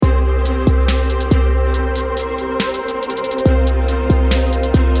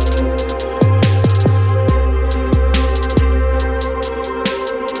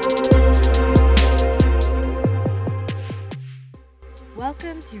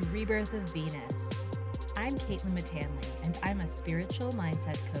Rebirth of Venus. I'm Caitlin Matanley, and I'm a spiritual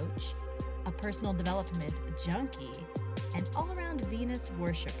mindset coach, a personal development junkie, an all-around Venus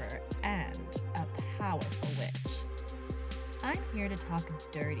worshiper, and a powerful witch. I'm here to talk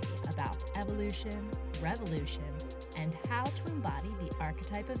dirty about evolution, revolution, and how to embody the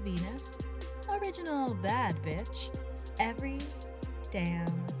archetype of Venus, original bad bitch, every damn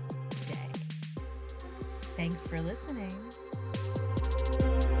day. Thanks for listening.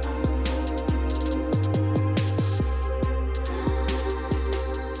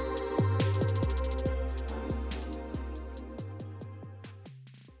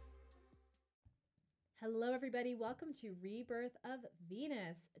 Hello, everybody. Welcome to Rebirth of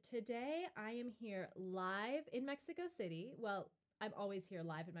Venus. Today, I am here live in Mexico City. Well, I'm always here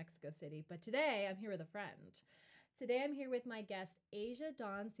live in Mexico City, but today I'm here with a friend. Today, I'm here with my guest, Asia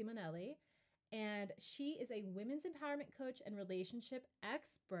Dawn Simonelli, and she is a women's empowerment coach and relationship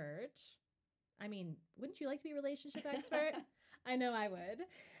expert. I mean, wouldn't you like to be a relationship expert? I know I would.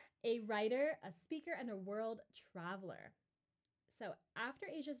 A writer, a speaker, and a world traveler. So after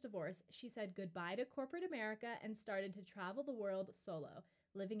Asia's divorce, she said goodbye to corporate America and started to travel the world solo,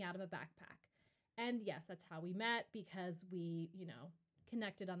 living out of a backpack. And yes, that's how we met, because we,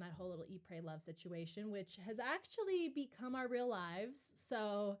 connected on that whole little eat, pray, love situation, which has actually become our real lives.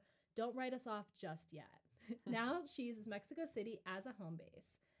 So don't write us off just yet. Now she uses Mexico City as a home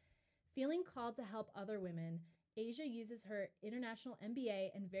base. Feeling called to help other women, Asia uses her international MBA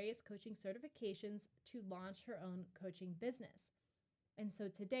and various coaching certifications to launch her own coaching business. And so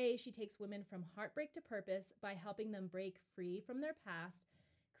today she takes women from heartbreak to purpose by helping them break free from their past,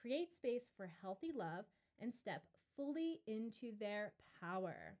 create space for healthy love, and step fully into their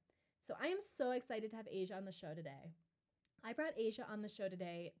power. So I am so excited to have Asia on the show today. I brought Asia on the show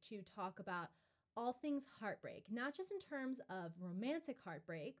today to talk about all things heartbreak, not just in terms of romantic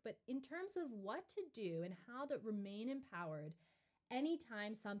heartbreak, but in terms of what to do and how to remain empowered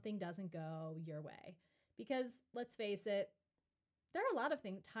anytime something doesn't go your way. Because let's face it, there are a lot of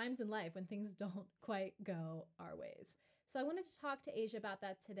times in life when things don't quite go our ways. So I wanted to talk to Asia about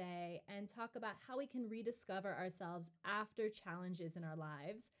that today and talk about how we can rediscover ourselves after challenges in our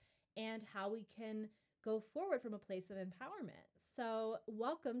lives and how we can go forward from a place of empowerment. So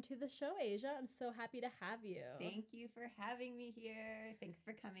welcome to the show, Asia. I'm so happy to have you. Thank you for having me here. Thanks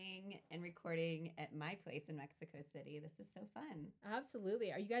for coming and recording at my place in Mexico City. This is so fun.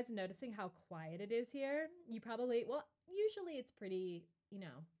 Absolutely. Are you guys noticing how quiet it is here? Usually it's pretty,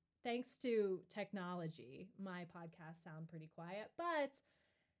 thanks to technology, my podcasts sound pretty quiet, but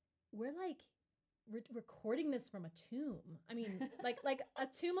we're like recording this from a tomb. I mean, like a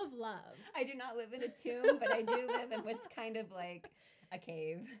tomb of love. I do not live in a tomb, but I do live in what's kind of like a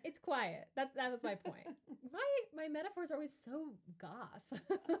cave. It's quiet. That was my point. My metaphors are always so goth.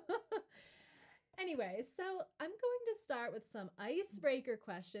 Anyway, so I'm going to start with some icebreaker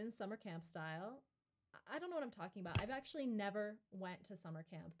questions, summer camp style. I don't know what I'm talking about. I've actually never went to summer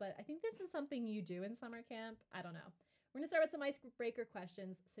camp, but I think this is something you do in summer camp. I don't know. We're going to start with some icebreaker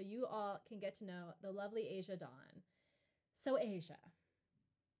questions so you all can get to know the lovely Asia Dawn. So Asia,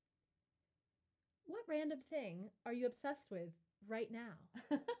 what random thing are you obsessed with right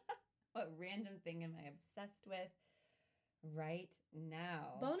now? What random thing am I obsessed with right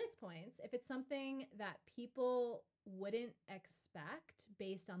now? Bonus points if it's something that people wouldn't expect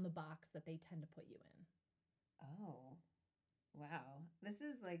based on the box that they tend to put you in. Oh, wow. This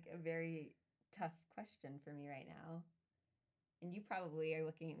is like a very tough question for me right now. And you probably are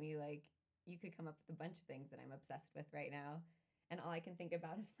looking at me like you could come up with a bunch of things that I'm obsessed with right now. And all I can think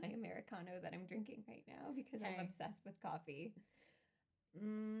about is my Americano that I'm drinking right now because I'm obsessed with coffee.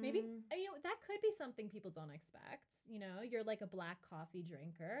 Maybe, that could be something people don't expect. You're like a black coffee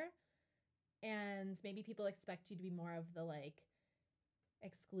drinker, and maybe people expect you to be more of the like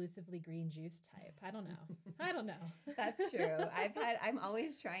exclusively green juice type. I don't know. That's true. I'm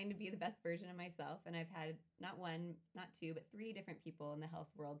always trying to be the best version of myself. And I've had not one, not two, but 3 different people in the health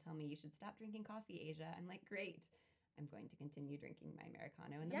world tell me you should stop drinking coffee, Asia. I'm like, great. I'm going to continue drinking my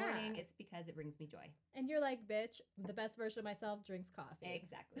Americano in the morning. It's because it brings me joy. And you're like, bitch, the best version of myself drinks coffee.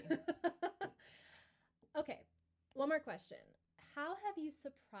 Exactly. Okay. One more question. How have you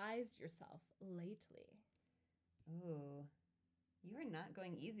surprised yourself lately? Ooh. You are not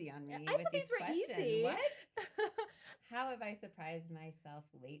going easy on me I with thought these these were questions. easy. What? How have I surprised myself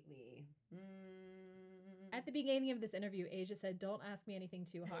lately? At the beginning of this interview, Asia said, "Don't ask me anything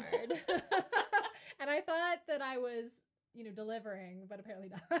too hard." And I thought that I was, delivering, but apparently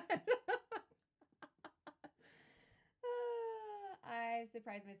not. I've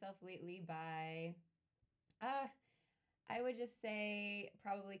surprised myself lately by I would just say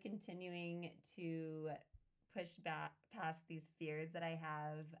probably continuing to push back past these fears that I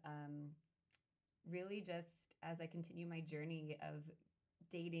have. Really, just as I continue my journey of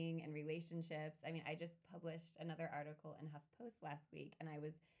dating and relationships. I mean, I just published another article in HuffPost last week, and I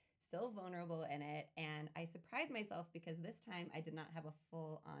was so vulnerable in it. And I surprised myself because this time I did not have a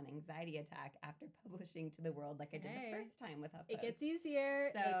full on anxiety attack after publishing to the world like I did the Hey, first time with HuffPost. it gets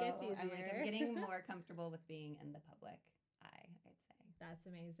easier. So It gets I'm like, I'm easier. getting more comfortable with being in the public eye, I'd say. That's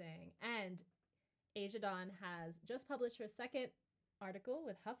amazing. And Asia Dawn has just published her second article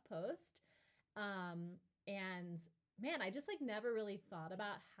with HuffPost. And man, I just like never really thought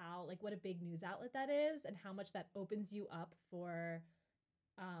about how like what a big news outlet that is and how much that opens you up for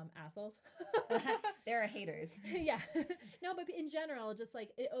assholes. There are haters. Yeah. No, but in general, just like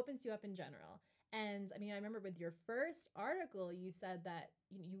it opens you up in general. And I mean, I remember with your first article, you said that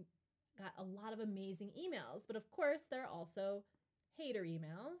you got a lot of amazing emails, but of course, there are also hater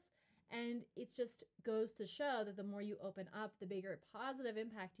emails. And it just goes to show that the more you open up, the bigger positive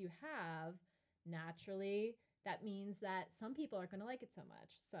impact you have. Naturally, that means that some people are going to like it so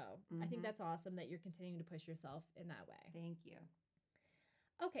much. So I think that's awesome that you're continuing to push yourself in that way. Thank you.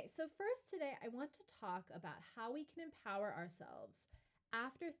 Okay, so first today, I want to talk about how we can empower ourselves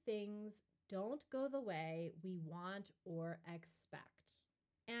after things don't go the way we want or expect.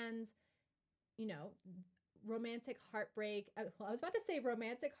 And, you know, romantic heartbreak. Well, I was about to say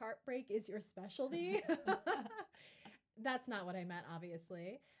romantic heartbreak is your specialty. That's not what I meant,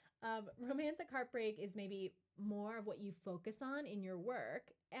 obviously. Romantic heartbreak is maybe more of what you focus on in your work.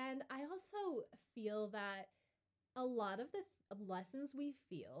 And I also feel that a lot of the lessons we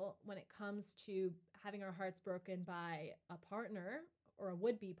feel when it comes to having our hearts broken by a partner or a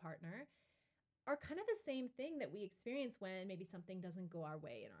would-be partner are kind of the same thing that we experience when maybe something doesn't go our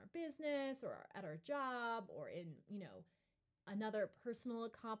way in our business or at our job or in, you know, another personal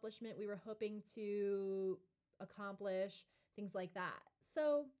accomplishment we were hoping to accomplish, things like that.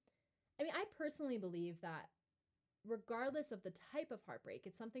 So, I mean, I personally believe that regardless of the type of heartbreak,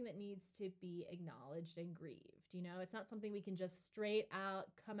 it's something that needs to be acknowledged and grieved. You know, it's not something we can just straight out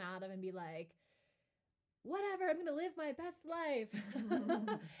come out of and be like, whatever, I'm going to live my best life.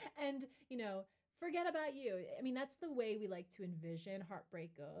 And, you know, forget about you. I mean, that's the way we like to envision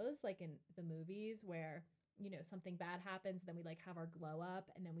heartbreak goes, like in the movies where, you know, something bad happens, and then we like have our glow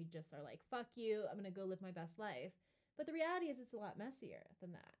up, and then we just are like, fuck you, I'm going to go live my best life. But the reality is it's a lot messier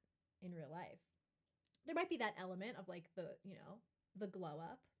than that in real life. There might be that element of like the, you know, the glow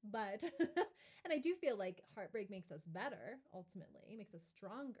up, but, and I do feel like heartbreak makes us better, ultimately, makes us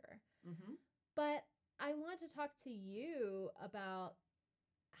stronger. But I want to talk to you about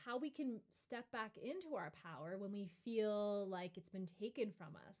how we can step back into our power when we feel like it's been taken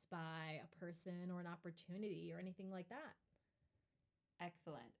from us by a person or an opportunity or anything like that.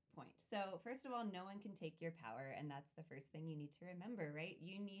 Excellent point. So, first of all, no one can take your power. And that's the first thing you need to remember, right?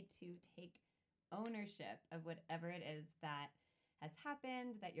 You need to take ownership of whatever it is that has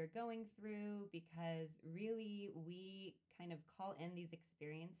happened, that you're going through, because really we kind of call in these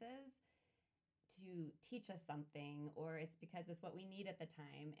experiences to teach us something, or it's because it's what we need at the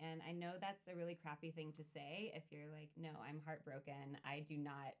time. And I know that's a really crappy thing to say if you're like, no, I'm heartbroken.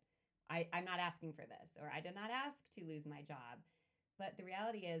 I'm not asking for this, or I did not ask to lose my job. But the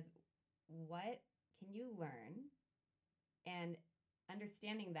reality is, what can you learn? And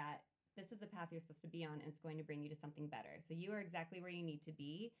understanding that this is the path you're supposed to be on, and it's going to bring you to something better. So you are exactly where you need to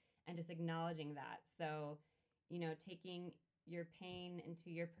be, and just acknowledging that. So, you know, taking your pain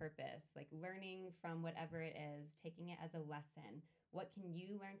into your purpose, like learning from whatever it is, taking it as a lesson. What can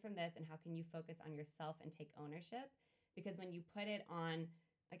you learn from this, and how can you focus on yourself and take ownership? Because when you put it on,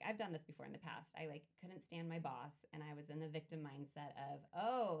 like I've done this before in the past, I like couldn't stand my boss, and I was in the victim mindset of,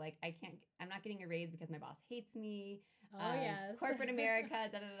 oh, like I'm not getting a raise because my boss hates me. Oh, yes. Corporate America,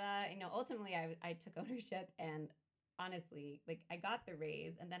 da da da. You know, ultimately I took ownership, and honestly, like I got the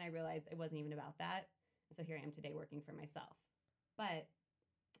raise, and then I realized it wasn't even about that. And so here I am today working for myself. But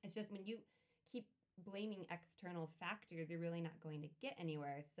it's just when you keep blaming external factors, you're really not going to get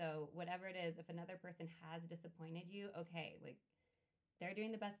anywhere. So whatever it is, if another person has disappointed you, okay, like they're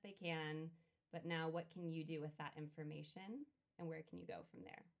doing the best they can, but now what can you do with that information, and where can you go from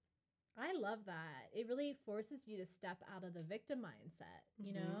there? I love that. It really forces you to step out of the victim mindset,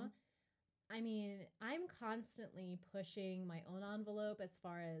 you know? I mean, I'm constantly pushing my own envelope as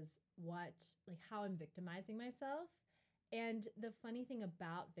far as how I'm victimizing myself. And the funny thing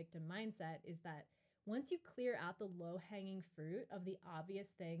about victim mindset is that once you clear out the low hanging fruit of the obvious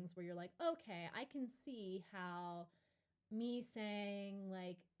things where you're like, okay, I can see how me saying,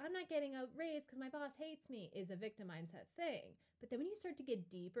 like, I'm not getting a raise because my boss hates me is a victim mindset thing. But then when you start to get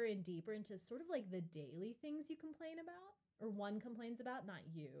deeper and deeper into sort of like the daily things you complain about, or one complains about, not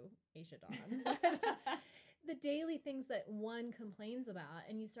you, Aisha Dawn, but the daily things that one complains about,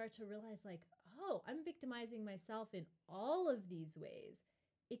 and you start to realize, like, oh, I'm victimizing myself in all of these ways.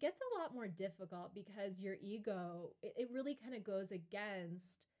 It gets a lot more difficult because your ego, it really kind of goes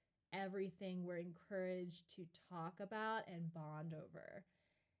against everything we're encouraged to talk about and bond over.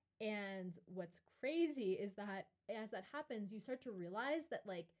 And what's crazy is that as that happens, you start to realize that,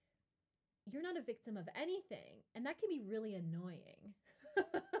 like, you're not a victim of anything. And that can be really annoying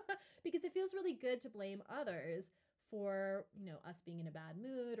because it feels really good to blame others for, us being in a bad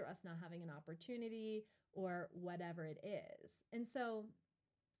mood or us not having an opportunity or whatever it is. And so,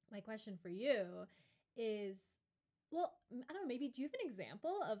 my question for you is, well, I don't know, maybe do you have an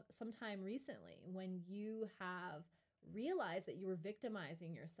example of some time recently when you have realized that you were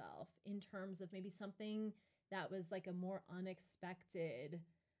victimizing yourself in terms of maybe something that was like a more unexpected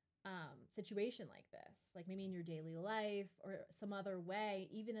situation like this, like maybe in your daily life or some other way,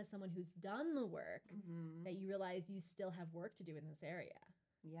 even as someone who's done the work, that you realize you still have work to do in this area?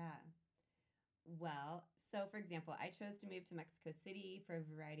 Yeah. Well, so for example, I chose to move to Mexico City for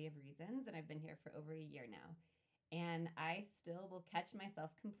a variety of reasons, and I've been here for over a year now. And I still will catch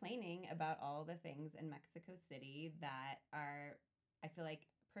myself complaining about all the things in Mexico City that are, I feel like,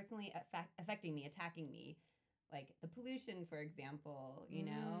 personally affecting me, attacking me. Like the pollution, for example,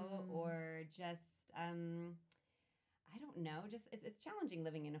 or just, I don't know, just it's challenging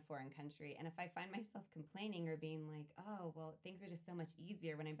living in a foreign country. And if I find myself complaining or being like, oh, well, things are just so much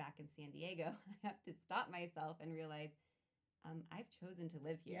easier when I'm back in San Diego, I have to stop myself and realize I've chosen to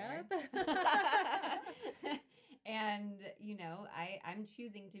live here. Yep. And, I'm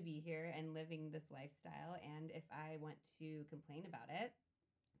choosing to be here and living this lifestyle. And if I want to complain about it,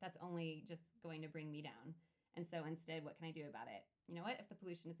 that's only just going to bring me down. And so instead, what can I do about it? You know what? If the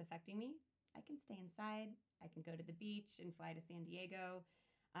pollution is affecting me, I can stay inside. I can go to the beach and fly to San Diego.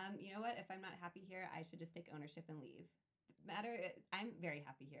 You know what? If I'm not happy here, I should just take ownership and leave. I'm very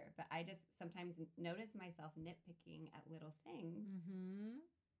happy here, but I just sometimes notice myself nitpicking at little things. Mm-hmm.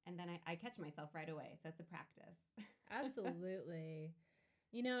 And then I catch myself right away. So it's a practice. Absolutely.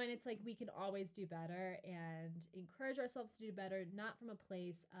 And it's like we can always do better and encourage ourselves to do better, not from a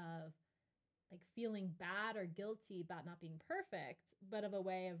place of like feeling bad or guilty about not being perfect, but of a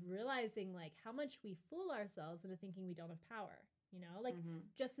way of realizing like how much we fool ourselves into thinking we don't have power. Like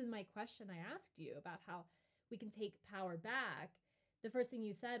just in my question I asked you about how we can take power back, the first thing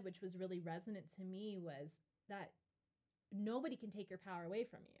you said, which was really resonant to me, was that nobody can take your power away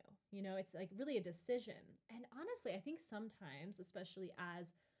from you. It's like really a decision. And honestly, I think sometimes, especially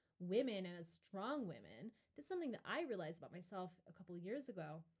as women and as strong women, this is something that I realized about myself a couple of years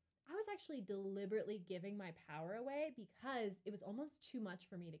ago. I was actually deliberately giving my power away because it was almost too much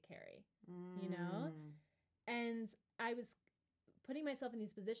for me to carry, And I was putting myself in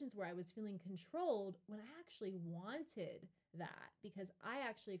these positions where I was feeling controlled when I actually wanted that, because I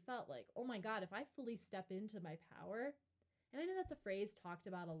actually felt like, oh my God, if I fully step into my power, and I know that's a phrase talked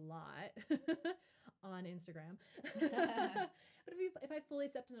about a lot on Instagram. But if I fully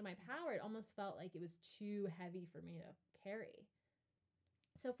stepped into my power, it almost felt like it was too heavy for me to carry.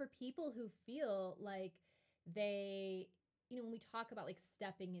 So for people who feel like they, when we talk about like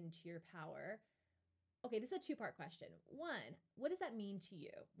stepping into your power, okay, this is a two-part question. One, what does that mean to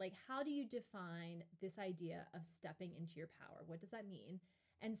you? Like, how do you define this idea of stepping into your power? What does that mean?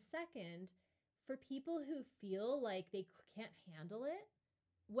 And second, for people who feel like they can't handle it,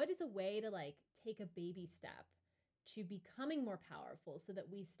 what is a way to like take a baby step to becoming more powerful so that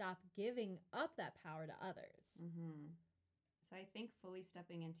we stop giving up that power to others? Mm-hmm. So I think fully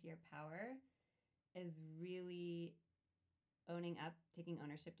stepping into your power is really owning up, taking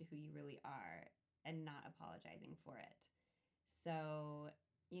ownership to who you really are and not apologizing for it. So,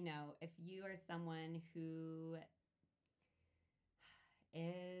 if you are someone who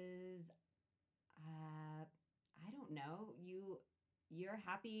is, I don't know, you're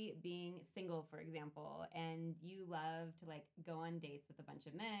happy being single, for example, and you love to like go on dates with a bunch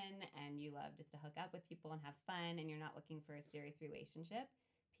of men and you love just to hook up with people and have fun and you're not looking for a serious relationship.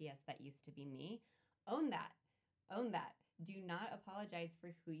 P.S. That used to be me. Own that. Own that. Do not apologize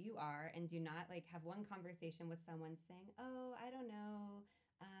for who you are, and do not like have one conversation with someone saying, oh, I don't know.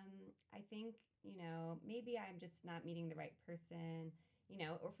 I think, maybe I'm just not meeting the right person,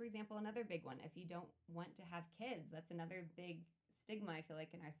 or for example, another big one, if you don't want to have kids, that's another big stigma, I feel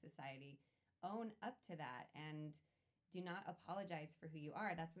like, in our society. Own up to that and do not apologize for who you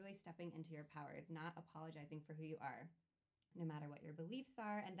are. That's really stepping into your power, is not apologizing for who you are. no matter what your beliefs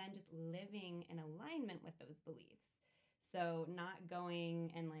are, and then just living in alignment with those beliefs. So not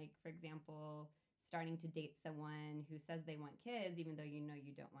going and, like, for example, starting to date someone who says they want kids, even though you know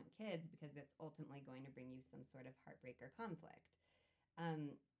you don't want kids, because that's ultimately going to bring you some sort of heartbreak or conflict.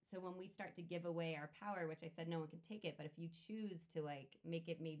 So when we start to give away our power, which I said no one can take it, but if you choose to, like, make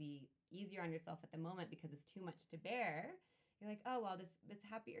it maybe easier on yourself at the moment because it's too much to bear, you're like, oh, well, it's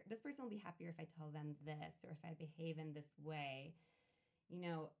happier. This person will be happier if I tell them this, or if I behave in this way.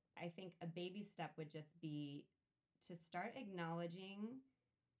 I think a baby step would just be to start acknowledging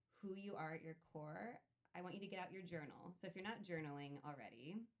who you are at your core. I want you to get out your journal. So if you're not journaling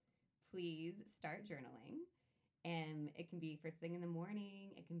already, please start journaling. And it can be first thing in the morning,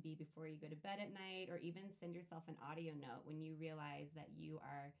 it can be before you go to bed at night, or even send yourself an audio note when you realize that you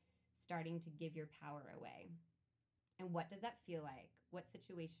are starting to give your power away. And what does that feel like? What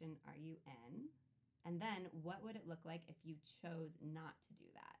situation are you in? And then what would it look like if you chose not to do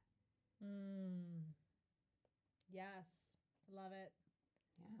that? Yes. Love it.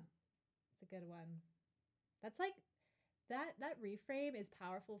 Yeah. It's a good one. That's like that reframe is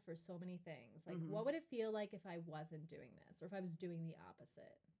powerful for so many things. Like, what would it feel like if I wasn't doing this, or if I was doing the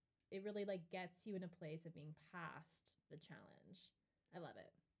opposite? It really, like, gets you in a place of being past the challenge. I love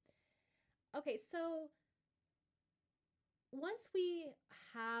it. Okay, so once we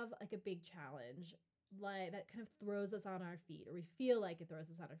have, like, a big challenge, like, that kind of throws us on our feet, or we feel like it throws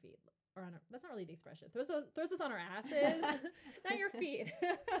us on our feet, or on our, that's not really the expression, throws us on our asses, not your feet.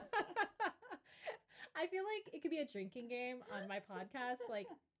 I feel like it could be a drinking game on my podcast. Like,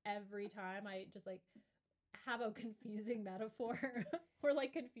 every time I just, like, have a confusing metaphor or,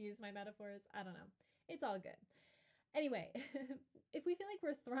 like, confuse my metaphors. I don't know. It's all good. Anyway, if we feel like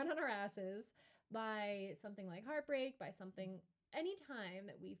we're thrown on our asses by something like heartbreak, by something, anytime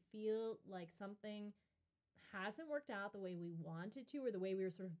that we feel like something hasn't worked out the way we wanted to, or the way we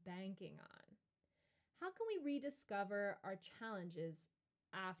were sort of banking on, how can we rediscover our challenges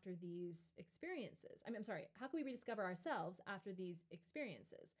after these experiences? I'm sorry, how can we rediscover ourselves after these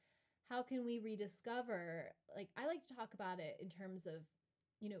experiences? How can we rediscover, like, I like to talk about it in terms of,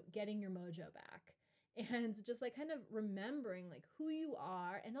 getting your mojo back, and just, like, kind of remembering, like, who you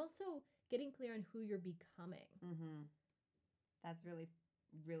are, and also getting clear on who you're becoming. That's really,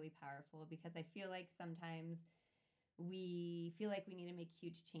 really powerful, because I feel like sometimes we feel like we need to make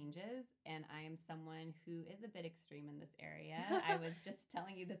huge changes, and I am someone who is a bit extreme in this area. I was just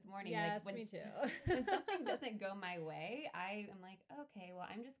telling you this morning, Yes, like, me too. when something doesn't go my way, I am like, okay, well,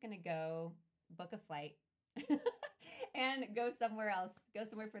 I'm just gonna go book a flight and go somewhere else, go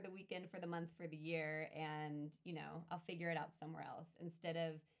somewhere for the weekend, for the month, for the year, and I'll figure it out somewhere else, instead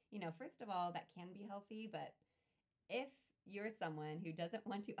of, first of all, that can be healthy, but if you're someone who doesn't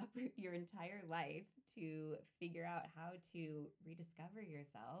want to uproot your entire life to figure out how to rediscover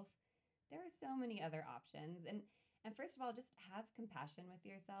yourself, there are so many other options. And first of all, just have compassion with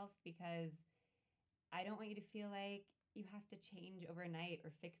yourself, because I don't want you to feel like you have to change overnight,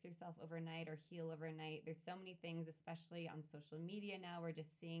 or fix yourself overnight, or heal overnight. There's so many things, especially on social media now. We're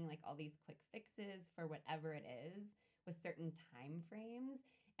just seeing, like, all these quick fixes for whatever it is, with certain time frames.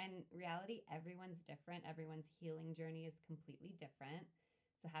 And reality, everyone's different. Everyone's healing journey is completely different.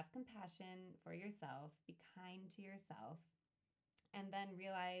 So have compassion for yourself, be kind to yourself, and then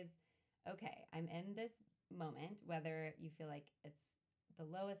realize, okay, I'm in this moment, whether you feel like it's the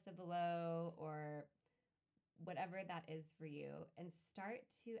lowest of the low, or whatever that is for you, and start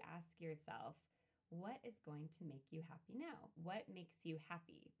to ask yourself, what is going to make you happy now? What makes you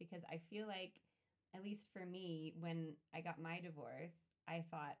happy? Because I feel like, at least for me, when I got my divorce, I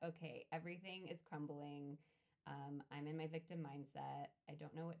thought, okay, everything is crumbling. I'm in my victim mindset. I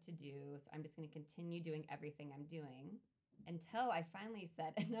don't know what to do. So I'm just going to continue doing everything I'm doing, until I finally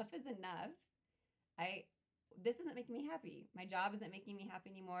said, enough is enough. This isn't making me happy. My job isn't making me happy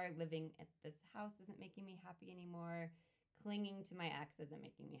anymore. Living at this house isn't making me happy anymore. Clinging to my ex isn't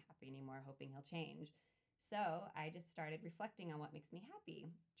making me happy anymore, hoping he'll change. So I just started reflecting on what makes me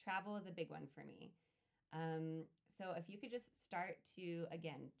happy. Travel is a big one for me. So if you could just start to,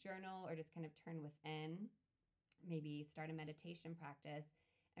 again, journal, or just kind of turn within, maybe start a meditation practice,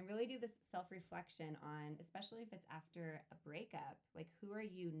 and really do this self-reflection on, especially if it's after a breakup, like, who are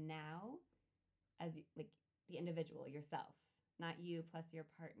you now as, like, the individual, yourself, not you plus your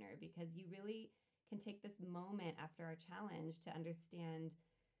partner, because you really can take this moment after our challenge to understand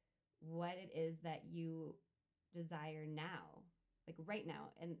what it is that you desire now, like right now.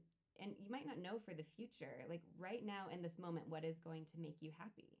 And you might not know for the future, like right now in this moment, what is going to make you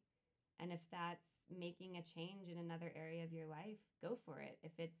happy. And if that's making a change in another area of your life, go for it.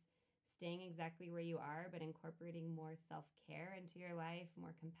 If it's staying exactly where you are, but incorporating more self-care into your life,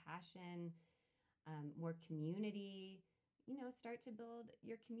 more compassion, more community. Start to build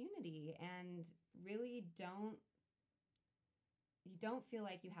your community and really you don't feel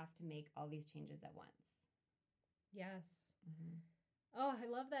like you have to make all these changes at once. Yes. Mm-hmm. Oh, I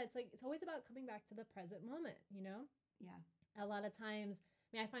love that. It's like, it's always about coming back to the present moment, you know? Yeah. A lot of times,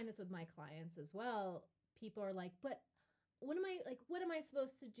 I mean, I find this with my clients as well. People are like, but what am I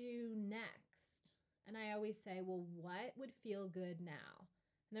supposed to do next? And I always say, well, what would feel good now?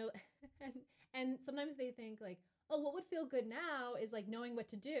 No, and sometimes they think like, oh, what would feel good now is like knowing what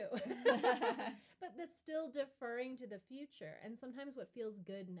to do. But that's still deferring to the future. And sometimes what feels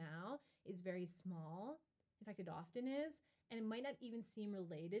good now is very small. In fact, it often is. And it might not even seem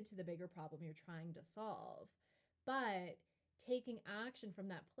related to the bigger problem you're trying to solve. But taking action from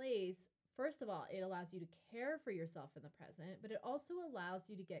that place, first of all, it allows you to care for yourself in the present, but it also allows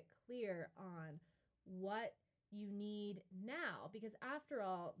you to get clear on what you need now. Because after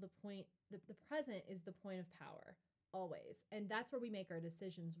all, the present is the point of power, always. And that's where we make our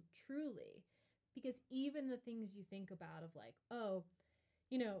decisions truly. Because even the things you think about of like, oh,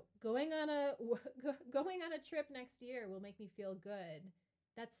 going on a trip next year will make me feel good.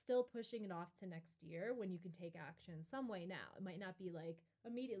 That's still pushing it off to next year when you can take action some way now. It might not be like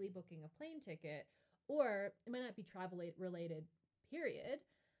immediately booking a plane ticket, or it might not be travel related, period.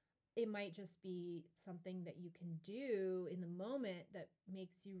 It might just be something that you can do in the moment that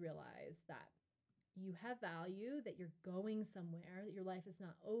makes you realize that you have value, that you're going somewhere, that your life is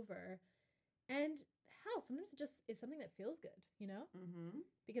not over. And hell, sometimes it just is something that feels good, Mm-hmm.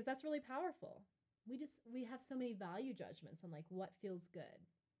 because that's really powerful. We have so many value judgments on like what feels good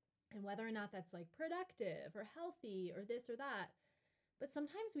and whether or not that's like productive or healthy or this or that. But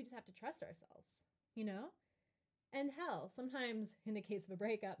sometimes we just have to trust ourselves, you know? And hell, sometimes in the case of a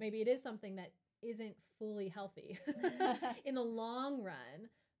breakup, maybe it is something that isn't fully healthy in the long run.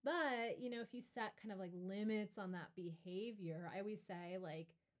 But, if you set kind of like limits on that behavior, I always say like,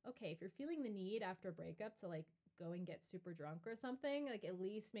 okay, if you're feeling the need after a breakup to like go and get super drunk or something, like at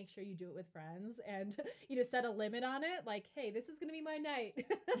least make sure you do it with friends and, set a limit on it. Like, hey, this is going to be my night.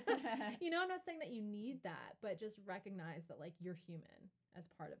 I'm not saying that you need that, but just recognize that like you're human as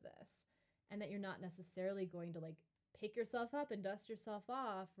part of this and that you're not necessarily going to like pick yourself up and dust yourself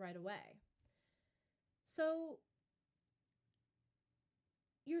off right away. So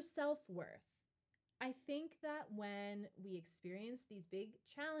your self-worth. I think that when we experience these big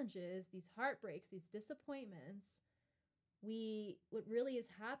challenges, these heartbreaks, these disappointments, what really is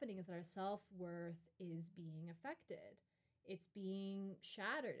happening is that our self-worth is being affected. It's being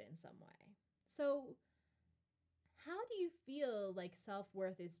shattered in some way. So how do you feel like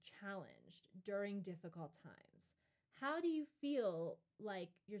self-worth is challenged during difficult times? How do you feel like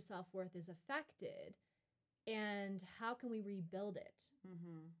your self-worth is affected? And how can we rebuild it?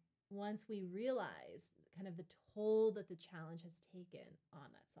 Mm-hmm. Once we realize kind of the toll that the challenge has taken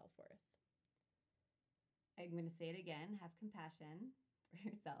on that self-worth? I'm going to say it again, have compassion for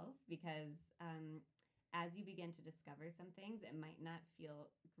yourself, because as you begin to discover some things, it might not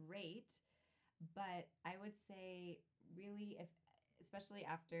feel great, but I would say really, especially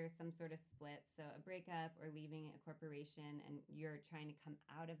after some sort of split, so a breakup or leaving a corporation and you're trying to come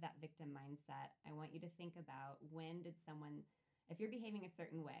out of that victim mindset, I want you to think about, if you're behaving a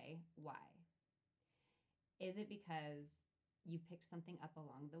certain way, why? Is it because you picked something up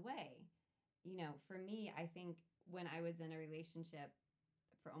along the way? For me, I think when I was in a relationship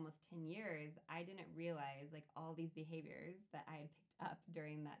for almost 10 years, I didn't realize like all these behaviors that I had picked up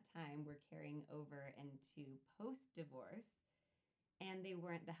during that time were carrying over into post-divorce, and they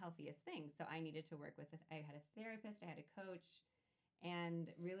weren't the healthiest things. So I needed to work with I had a therapist, I had a coach, and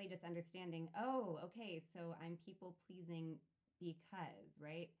really just understanding, oh, okay, so I'm people pleasing because,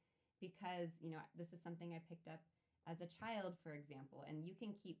 right? Because, this is something I picked up as a child, for example, and you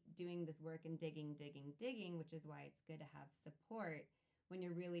can keep doing this work and digging, which is why it's good to have support when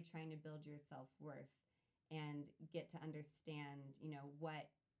you're really trying to build your self-worth and get to understand, what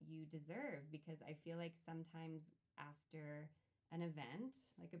you deserve. Because I feel like sometimes after an event,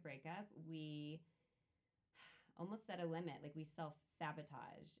 like a breakup, we almost set a limit, like we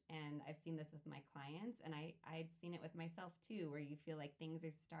self-sabotage. And I've seen this with my clients, and I've seen it with myself too, where you feel like things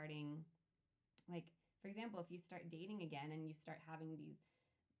are starting, like, for example, if you start dating again and you start having these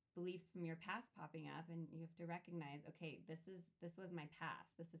beliefs from your past popping up, and you have to recognize, okay, this was my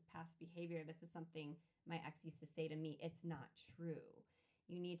past. This is past behavior. This is something my ex used to say to me. It's not true.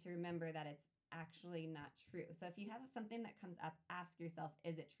 You need to remember that it's actually not true. So if you have something that comes up, ask yourself,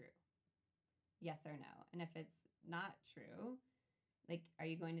 is it true? Yes or no? And if it's not true, Like, are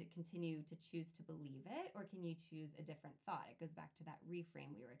you going to continue to choose to believe it, or can you choose a different thought? It goes back to that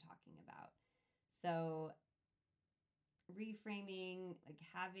reframe we were talking about. So, reframing, like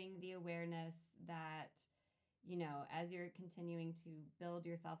having the awareness that, as you're continuing to build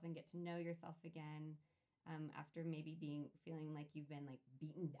yourself and get to know yourself again, after maybe feeling like you've been like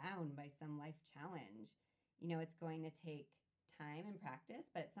beaten down by some life challenge, it's going to take time and practice,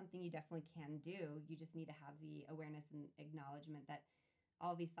 but it's something you definitely can do. You just need to have the awareness and acknowledgement that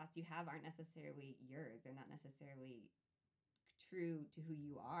all these thoughts you have aren't necessarily yours. They're not necessarily true to who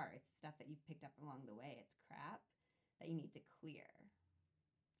you are. It's stuff that you've picked up along the way. It's crap that you need to clear.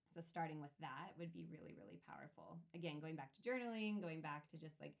 So starting with that would be really, really powerful. Again, going back to journaling, going back to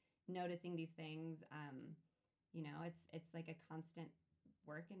just like noticing these things. It's like a constant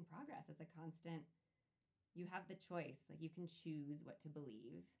work in progress. It's a constant, you have the choice. Like, you can choose what to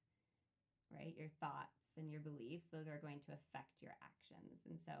believe, right? Your thoughts and your beliefs, those are going to affect your actions.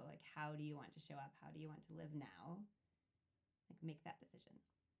 And so, like, how do you want to show up? How do you want to live now? Like, make that decision.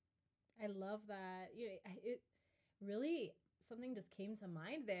 I love that. It really, something just came to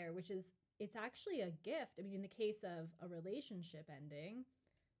mind there, which is it's actually a gift. I mean, in the case of a relationship ending,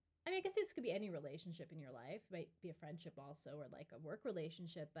 I mean, I guess this could be any relationship in your life. It might be a friendship also, or like a work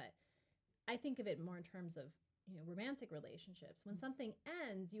relationship, but I think of it more in terms of, romantic relationships. When something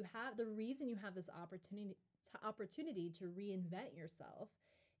ends, you have the reason you have this opportunity to reinvent yourself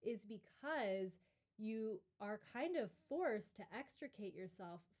is because you are kind of forced to extricate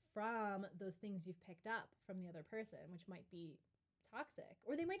yourself from those things you've picked up from the other person, which might be toxic,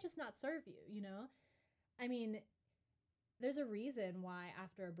 or they might just not serve you. I mean, there's a reason why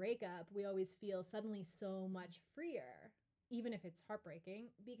after a breakup, we always feel suddenly so much freer, even if it's heartbreaking,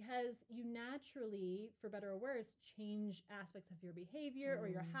 because you naturally, for better or worse, change aspects of your behavior or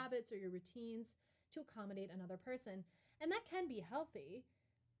your habits or your routines to accommodate another person. And that can be healthy,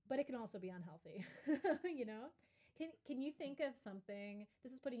 but it can also be unhealthy. you know? Can you think of something,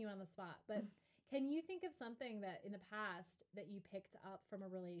 this is putting you on the spot, but can you think of something that in the past that you picked up from a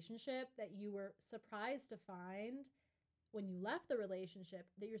relationship that you were surprised to find when you left the relationship,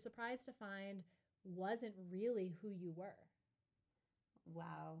 that you're surprised to find wasn't really who you were?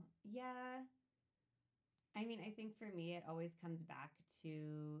 Wow. Yeah. I mean, I think for me, it always comes back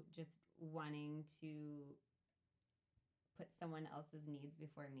to just wanting to put someone else's needs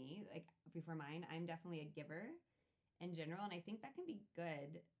before me, like before mine. I'm definitely a giver in general, and I think that can be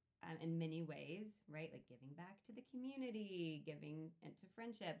good in many ways, right? Like giving back to the community, giving into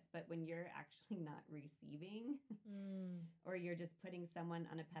friendships. But when you're actually not receiving, or you're just putting someone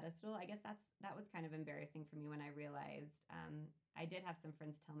on a pedestal, I guess that was kind of embarrassing for me when I realized. I did have some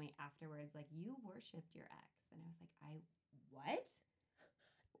friends tell me afterwards, like, you worshipped your ex, and I was like, what?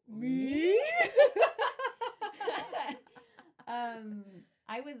 Me?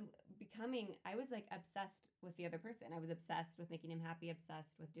 I was like obsessed with the other person. I was obsessed with making him happy,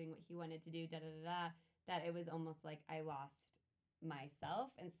 obsessed with doing what he wanted to do, that it was almost like I lost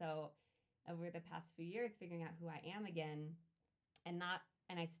myself. And so over the past few years, figuring out who I am again, and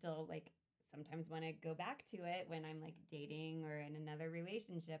I still like sometimes want to go back to it when I'm like dating or in another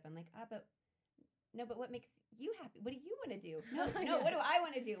relationship. I'm like, but what makes you happy? What do you want to do? No, Yes. What do I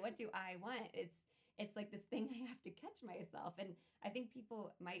want to do? What do I want? It's like this thing I have to catch myself. And I think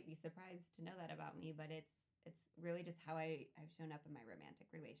people might be surprised to know that about me, but it's really just how I've shown up in my romantic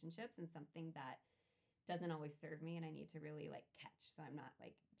relationships, and something that doesn't always serve me, and I need to really like catch. So I'm not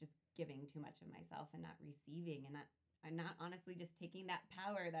like just giving too much of myself and not receiving, and I'm not honestly just taking that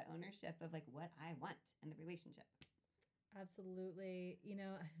power, that ownership of like what I want in the relationship. Absolutely.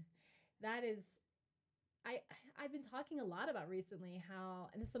 That is I've been talking a lot about recently how,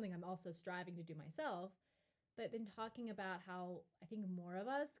 and this is something I'm also striving to do myself, but been talking about how I think more of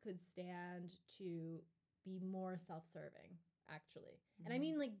us could stand to be more self-serving, actually. And I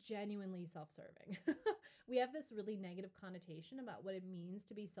mean like genuinely self-serving. We have this really negative connotation about what it means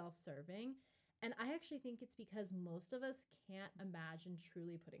to be self-serving. And I actually think it's because most of us can't imagine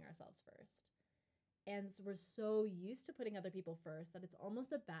truly putting ourselves first. And we're so used to putting other people first that it's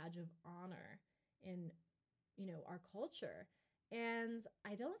almost a badge of honor in our culture. And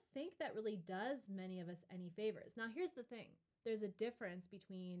I don't think that really does many of us any favors. Now, here's the thing. There's a difference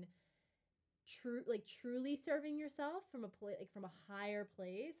between truly serving yourself from from a higher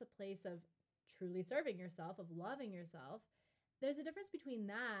place, a place of truly serving yourself, of loving yourself. There's a difference between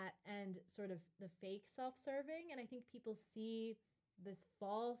that and sort of the fake self-serving. And I think people see this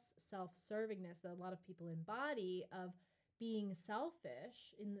false self-servingness that a lot of people embody of being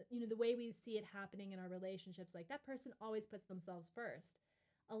selfish in the way we see it happening in our relationships. Like, that person always puts themselves first.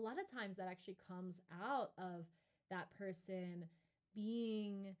 A lot of times that actually comes out of that person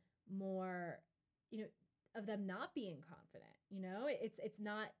being more, of them not being confident. It's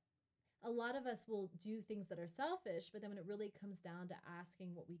not, a lot of us will do things that are selfish, but then when it really comes down to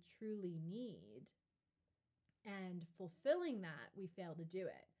asking what we truly need and fulfilling that, we fail to do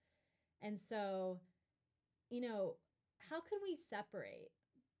it. And so, how can we separate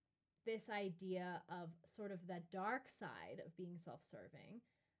this idea of sort of the dark side of being self-serving,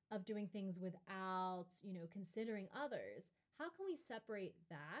 of doing things without, considering others? How can we separate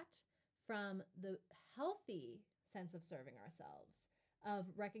that from the healthy sense of serving ourselves, of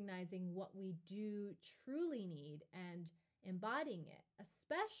recognizing what we do truly need and embodying it,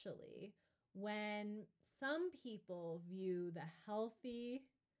 especially when some people view the healthy,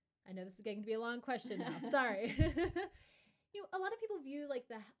 I know this is getting to be a long question now, sorry. A lot of people view like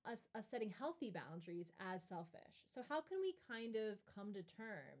us setting healthy boundaries as selfish. So how can we kind of come to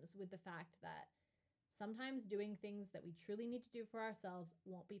terms with the fact that sometimes doing things that we truly need to do for ourselves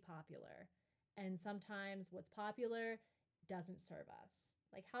won't be popular, and sometimes what's popular doesn't serve us?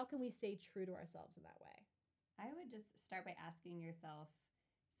 Like, how can we stay true to ourselves in that way? I would just start by asking yourself,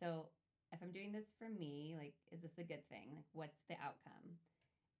 so if I'm doing this for me, like, is this a good thing? Like, what's the outcome?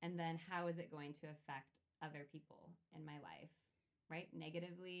 And then how is it going to affect other people in my life, right?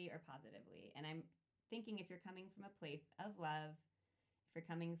 Negatively or positively. And I'm thinking, if you're coming from a place of love, if you're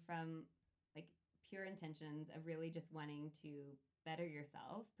coming from like pure intentions of really just wanting to better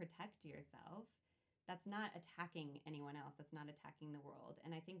yourself, protect yourself, that's not attacking anyone else. That's not attacking the world.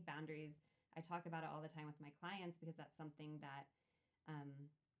 And I think boundaries, I talk about it all the time with my clients because that's something that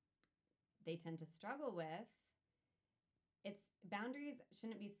they tend to struggle with. It's boundaries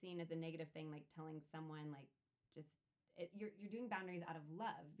shouldn't be seen as a negative thing, like telling someone like you're doing boundaries out of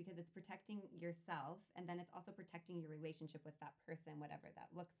love because it's protecting yourself, and then it's also protecting your relationship with that person, whatever that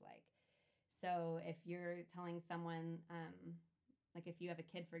looks like. So if you're telling someone, like if you have a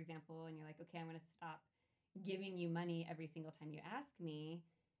kid, for example, and you're like, okay, I'm going to stop giving you money every single time you ask me,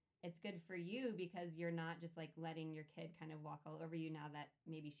 it's good for you because you're not just like letting your kid kind of walk all over you now that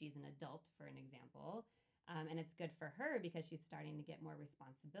maybe she's an adult, for an example. And it's good for her because she's starting to get more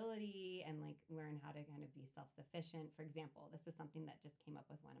responsibility and like learn how to kind of be self-sufficient. For example, this was something that just came up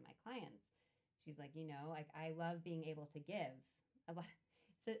with one of my clients. She's like, like I love being able to give a lot.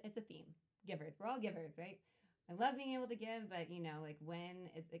 It's a theme. Givers. We're all givers, right? I love being able to give, but like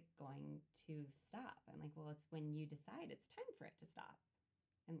when is it going to stop? I'm like, well, it's when you decide it's time for it to stop.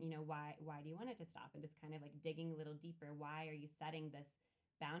 And why do you want it to stop? And just kind of like digging a little deeper. Why are you setting this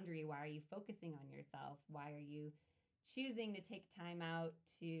boundary? Why are you focusing on yourself? Why are you choosing to take time out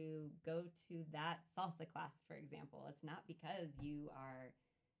to go to that salsa class, for example? It's not because you are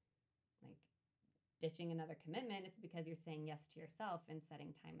like ditching another commitment. It's because you're saying yes to yourself and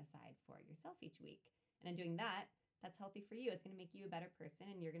setting time aside for yourself each week. And in doing that, that's healthy for you. It's going to make you a better person,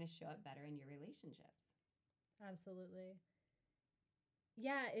 and you're going to show up better in your relationships. Absolutely.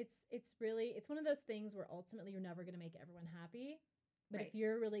 Yeah, it's one of those things where ultimately you're never going to make everyone happy. But right. If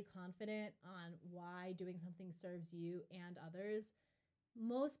you're really confident on why doing something serves you and others,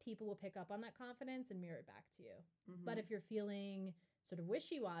 most people will pick up on that confidence and mirror it back to you. Mm-hmm. But if you're feeling sort of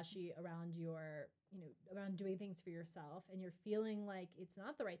wishy-washy around around doing things for yourself, and you're feeling like it's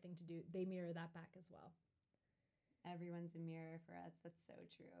not the right thing to do, they mirror that back as well. Everyone's a mirror for us. That's so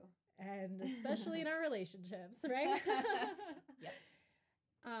true. And especially in our relationships, right? Yep.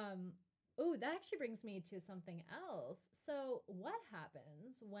 Oh, that actually brings me to something else. So what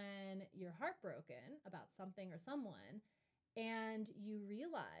happens when you're heartbroken about something or someone, and you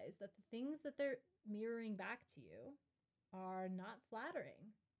realize that the things that they're mirroring back to you are not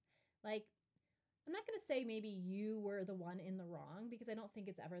flattering? Like, I'm not going to say maybe you were the one in the wrong, because I don't think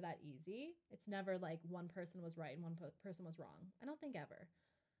it's ever that easy. It's never like one person was right and one person was wrong. I don't think ever.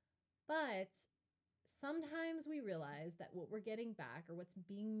 But sometimes we realize that what we're getting back, or what's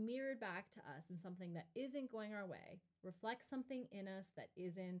being mirrored back to us in something that isn't going our way, reflects something in us that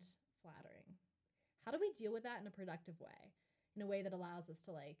isn't flattering. How do we deal with that in a productive way? In a way that allows us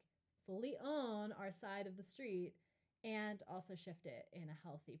to like fully own our side of the street and also shift it in a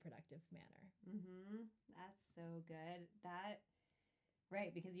healthy, productive manner. Mm-hmm. That's so good.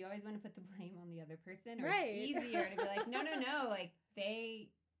 Right, because you always want to put the blame on the other person, or right. It's easier to be like, no, like they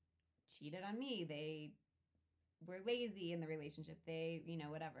cheated on me. They were lazy in the relationship. They,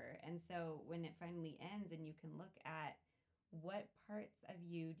 whatever. And so when it finally ends and you can look at what parts of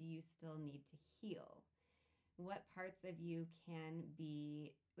you do you still need to heal? What parts of you can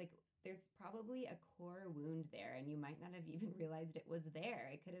be like, there's probably a core wound there, and you might not have even realized it was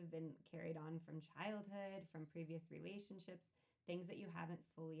there. It could have been carried on from childhood, from previous relationships, things that you haven't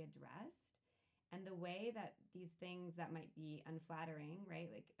fully addressed. And the way that these things that might be unflattering, right?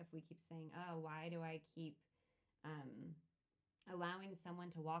 Like if we keep saying, oh, why do I keep um, allowing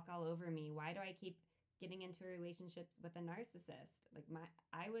someone to walk all over me? Why do I keep getting into relationships with a narcissist? Like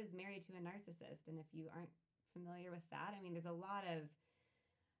I was married to a narcissist. And if you aren't familiar with that, I mean, there's a lot of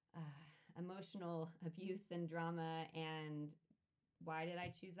emotional abuse and drama. And why did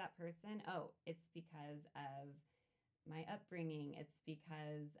I choose that person? Oh, it's because of my upbringing. It's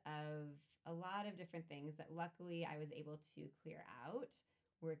because of a lot of different things that luckily I was able to clear out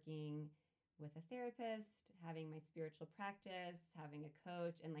working with a therapist, having my spiritual practice, having a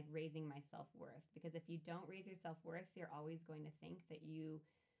coach, and like raising my self-worth. Because if you don't raise your self-worth, you're always going to think that you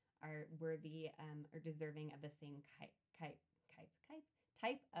are worthy or deserving of the same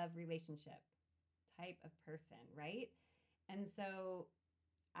type of relationship, type of person, right? And so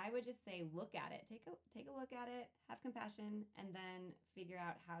I would just say, look at it, take a look at it, have compassion, and then figure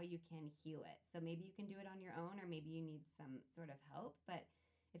out how you can heal it. So maybe you can do it on your own, or maybe you need some sort of help. But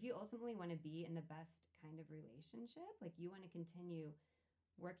if you ultimately want to be in the best kind of relationship, like you want to continue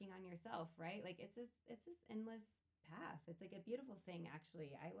working on yourself, right? Like it's this endless path. It's like a beautiful thing,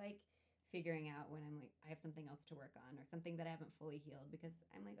 actually. I like figuring out when I'm like, I have something else to work on or something that I haven't fully healed, because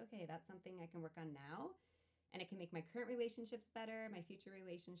I'm like, okay, that's something I can work on now. And it can make my current relationships better, my future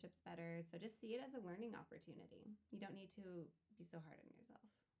relationships better. So just see it as a learning opportunity. You don't need to be so hard on yourself.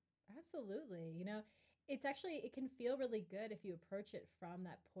 Absolutely. You know, it's actually, it can feel really good if you approach it from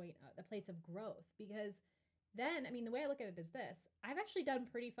that point, the place of growth, because then, I mean, the way I look at it is this: I've actually done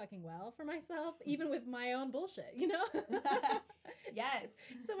pretty fucking well for myself, even with my own bullshit, you know? Yes.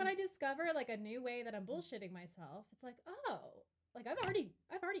 So when I discover like a new way that I'm bullshitting myself, it's like, oh, like I've already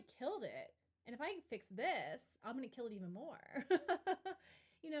killed it. And if I fix this, I'm going to kill it even more.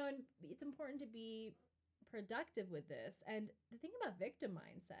 You know, and it's important to be productive with this. And the thing about victim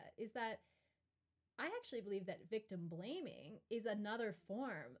mindset is that I actually believe that victim blaming is another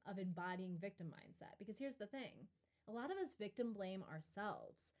form of embodying victim mindset, because here's the thing: a lot of us victim blame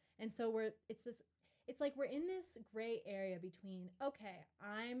ourselves. And so it's like we're in this gray area between, okay,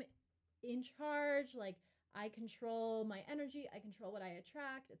 I'm in charge, like I control my energy, I control what I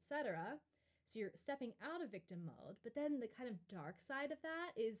attract, etc. So you're stepping out of victim mode, but then the kind of dark side of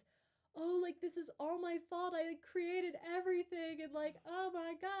that is, oh, like this is all my fault. I like created everything, and like, oh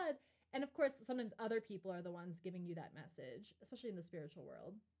my god. And of course, sometimes other people are the ones giving you that message, especially in the spiritual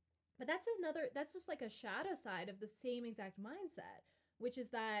world. But that's just like a shadow side of the same exact mindset, which is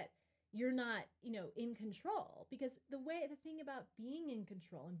that you're not, you know, in control. Because the thing about being in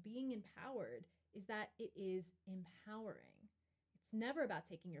control and being empowered is that it is empowering. It's never about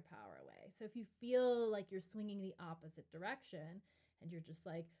taking your power away. So if you feel like you're swinging the opposite direction and you're just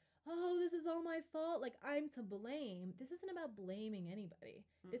like, oh, this is all my fault, like I'm to blame, this isn't about blaming anybody.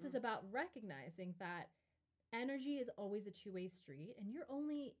 Mm-mm. This is about recognizing that energy is always a two-way street, and you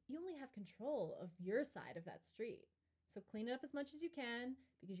only have control of your side of that street. So clean it up as much as you can,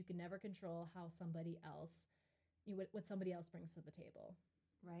 because you can never control how somebody else, what somebody else brings to the table.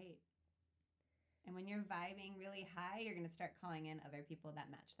 Right. And when you're vibing really high, you're going to start calling in other people that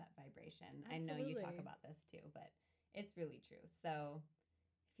match that vibration. Absolutely. I know you talk about this too, but it's really true. So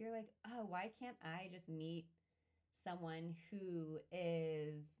if you're like, oh, why can't I just meet someone who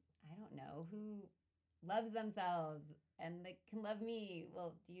is, I don't know, who loves themselves and they can love me?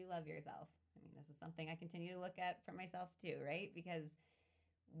 Well, do you love yourself? I mean, this is something I continue to look at for myself too, right? Because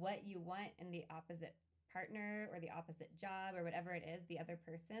what you want in the opposite partner or the opposite job or whatever it is, the other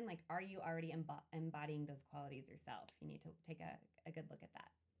person, like, are you already embodying those qualities yourself? You need to take a good look at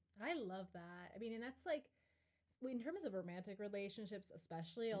that. I love that. I mean, and that's like, in terms of romantic relationships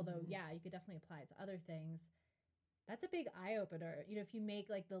especially, although yeah, you could definitely apply it to other things, that's a big eye-opener. You know, if you make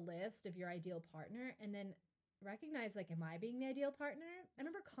like the list of your ideal partner and then recognize, like, am I being the ideal partner? I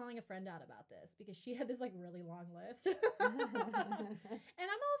remember calling a friend out about this because she had this like really long list. And I'm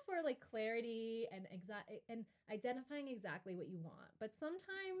all for like clarity and and identifying exactly what you want. But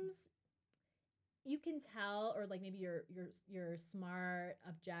sometimes you can tell, or like maybe your smart,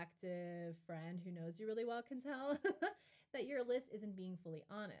 objective friend who knows you really well can tell that your list isn't being fully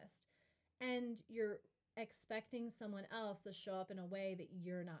honest. And you're expecting someone else to show up in a way that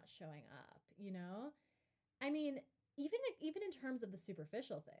you're not showing up, you know? I mean, even in terms of the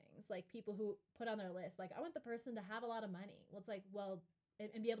superficial things, like people who put on their list, like, I want the person to have a lot of money. Well, it's like, well,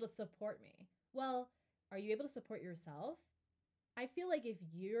 and be able to support me. Well, are you able to support yourself? I feel like if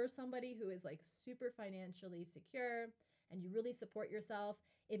you're somebody who is like super financially secure and you really support yourself,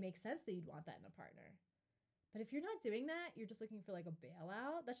 it makes sense that you'd want that in a partner. But if you're not doing that, you're just looking for like a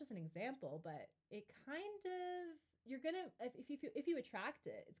bailout. That's just an example, but it kind of you're gonna if you attract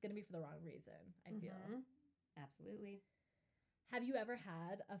it, it's gonna be for the wrong reason. I feel. Absolutely. Have you ever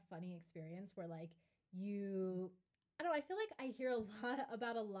had a funny experience where like you, I don't know, I feel like I hear a lot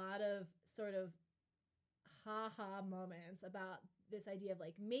about a lot of sort of ha moments about this idea of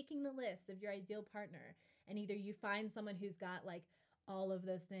like making the list of your ideal partner, and either you find someone who's got like all of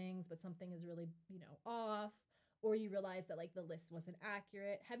those things but something is really, off, or you realize that like the list wasn't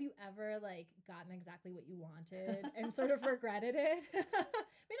accurate. Have you ever like gotten exactly what you wanted and sort of regretted it? Maybe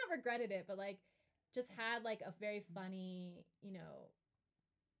not regretted it, but like just had like a very funny,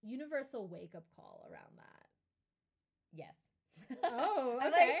 universal wake up call around that. Yes. Oh,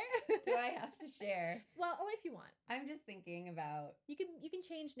 I'm okay. like, do I have to share? Well, only if you want. I'm just thinking about You can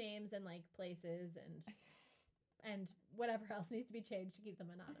change names and like places and whatever else needs to be changed to keep them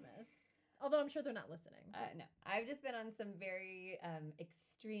anonymous. Although I'm sure they're not listening. No, I've just been on some very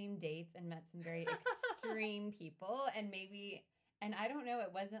extreme dates and met some very extreme people, and I don't know,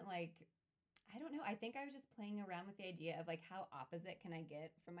 it wasn't like, I don't know. I think I was just playing around with the idea of like, how opposite can I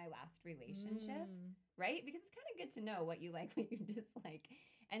get from my last relationship, right? Because it's kind of good to know what you like, what you dislike.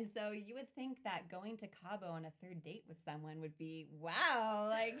 And so you would think that going to Cabo on a third date with someone would be, wow,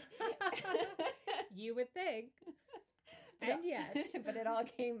 like. You would think. And yet. But it all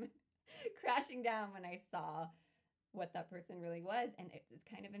came crashing down when I saw what that person really was. And it's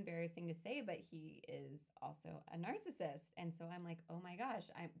kind of embarrassing to say, but he is also a narcissist. And so I'm like, oh my gosh,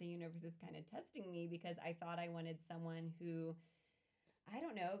 the universe is kind of testing me, because I thought I wanted someone who, I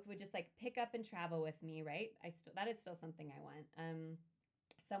don't know, would just like pick up and travel with me, right? That is still something I want.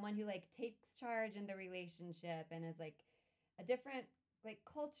 Someone who like takes charge in the relationship and is like a different like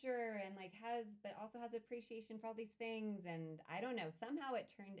culture and like but also has appreciation for all these things. And I don't know, somehow it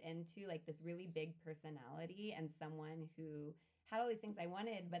turned into like this really big personality and someone who had all these things I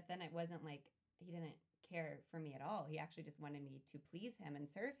wanted, but then it wasn't like he didn't care for me at all. He actually just wanted me to please him and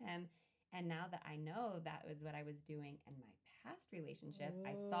serve him. And now that I know that was what I was doing in my past relationship,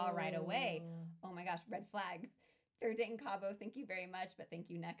 I saw right away, oh my gosh, red flags. Third date in Cabo, thank you very much, but thank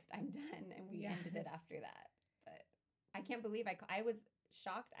you, next, I'm done. And we ended it after that. But I can't believe I was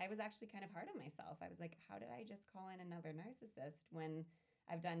shocked. I was actually kind of hard on myself. I was like, how did I just call in another narcissist when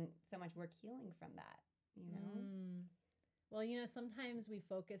I've done so much work healing from that, Well, sometimes we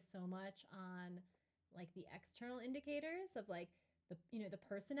focus so much on like the external indicators of like the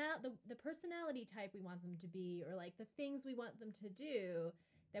personality type we want them to be, or like the things we want them to do,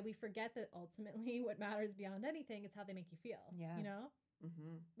 that we forget that ultimately what matters beyond anything is how they make you feel. Yeah.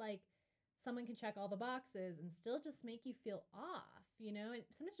 Like someone can check all the boxes and still just make you feel off, and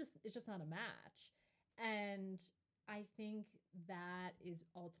sometimes it's just not a match. And I think that is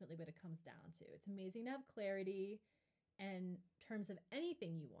ultimately what it comes down to. It's amazing to have clarity in terms of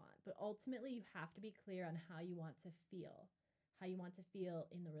anything you want, but ultimately you have to be clear on how you want to feel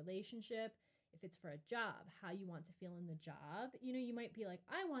in the relationship. If it's for a job, how you want to feel in the job. You might be like,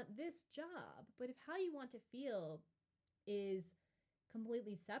 I want this job, but if how you want to feel is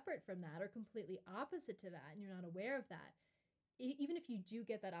completely separate from that or completely opposite to that, and you're not aware of that, even if you do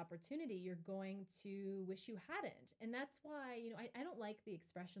get that opportunity, you're going to wish you hadn't. And that's why, I don't like the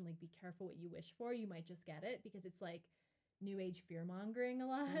expression like, be careful what you wish for. You might just get it, because it's like new age fear mongering a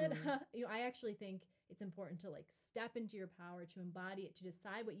lot. I actually think it's important to like step into your power, to embody it, to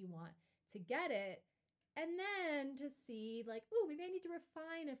decide what you want, to get it, and then to see like, oh, maybe I need to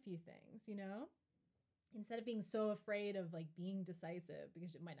refine a few things, instead of being so afraid of like being decisive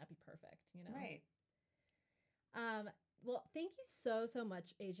because it might not be perfect, Right. Well, thank you so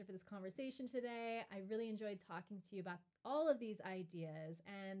much, Asia, for this conversation today. I really enjoyed talking to you about all of these ideas.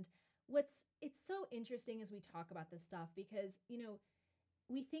 And it's so interesting as we talk about this stuff, because,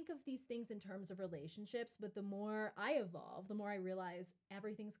 we think of these things in terms of relationships, but the more I evolve, the more I realize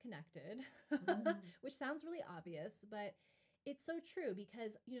everything's connected, which sounds really obvious, but it's so true,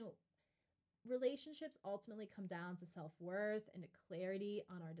 because, relationships ultimately come down to self-worth and to clarity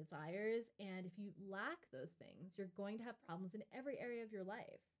on our desires. And if you lack those things, you're going to have problems in every area of your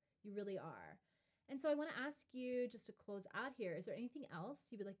life. You really are. And so I want to ask you, just to close out here, is there anything else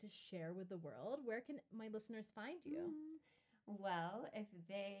you would like to share with the world? Where can my listeners find you? Well, if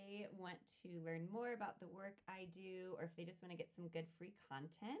they want to learn more about the work I do, or if they just want to get some good free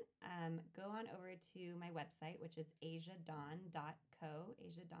content, go on over to my website, which is asiadawn.co,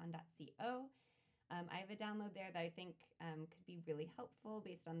 asiadawn.co. I have a download there that I think could be really helpful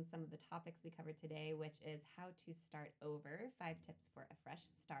based on some of the topics we covered today, which is how to start over, 5 tips for a fresh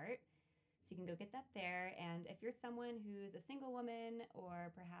start. So you can go get that there. And if you're someone who's a single woman,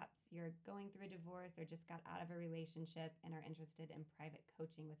 or perhaps you're going through a divorce or just got out of a relationship and are interested in private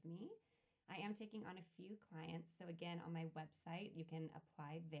coaching with me, I am taking on a few clients. So again, on my website, you can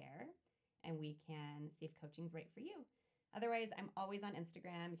apply there and we can see if coaching's right for you. Otherwise, I'm always on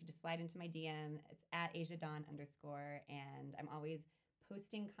Instagram. You can just slide into my DM. It's at AsiaDawn_. And I'm always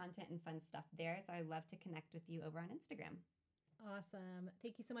posting content and fun stuff there. So I love to connect with you over on Instagram. Awesome.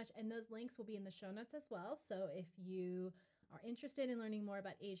 Thank you so much. And those links will be in the show notes as well. So if you are interested in learning more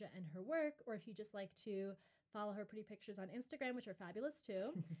about Asia and her work, or if you just like to follow her pretty pictures on Instagram, which are fabulous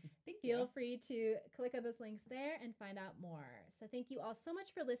too, feel free to click on those links there and find out more. So thank you all so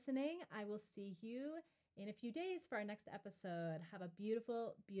much for listening. I will see you in a few days for our next episode. Have a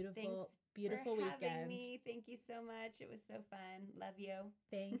beautiful, beautiful, beautiful weekend. Thanks for having me. Thank you so much. It was so fun. Love you.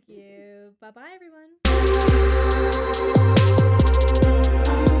 Thank you. Bye-bye, everyone.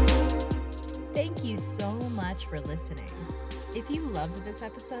 Thank you so much for listening. If you loved this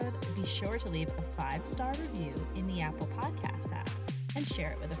episode, be sure to leave a 5-star review in the Apple Podcast app and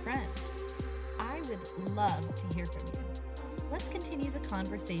share it with a friend. I would love to hear from you. Let's continue the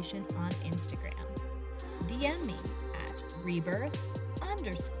conversation on Instagram. DM me at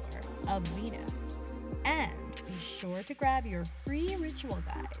rebirth_of Venus. And be sure to grab your free ritual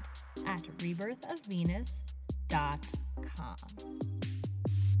guide at rebirthofvenus.com.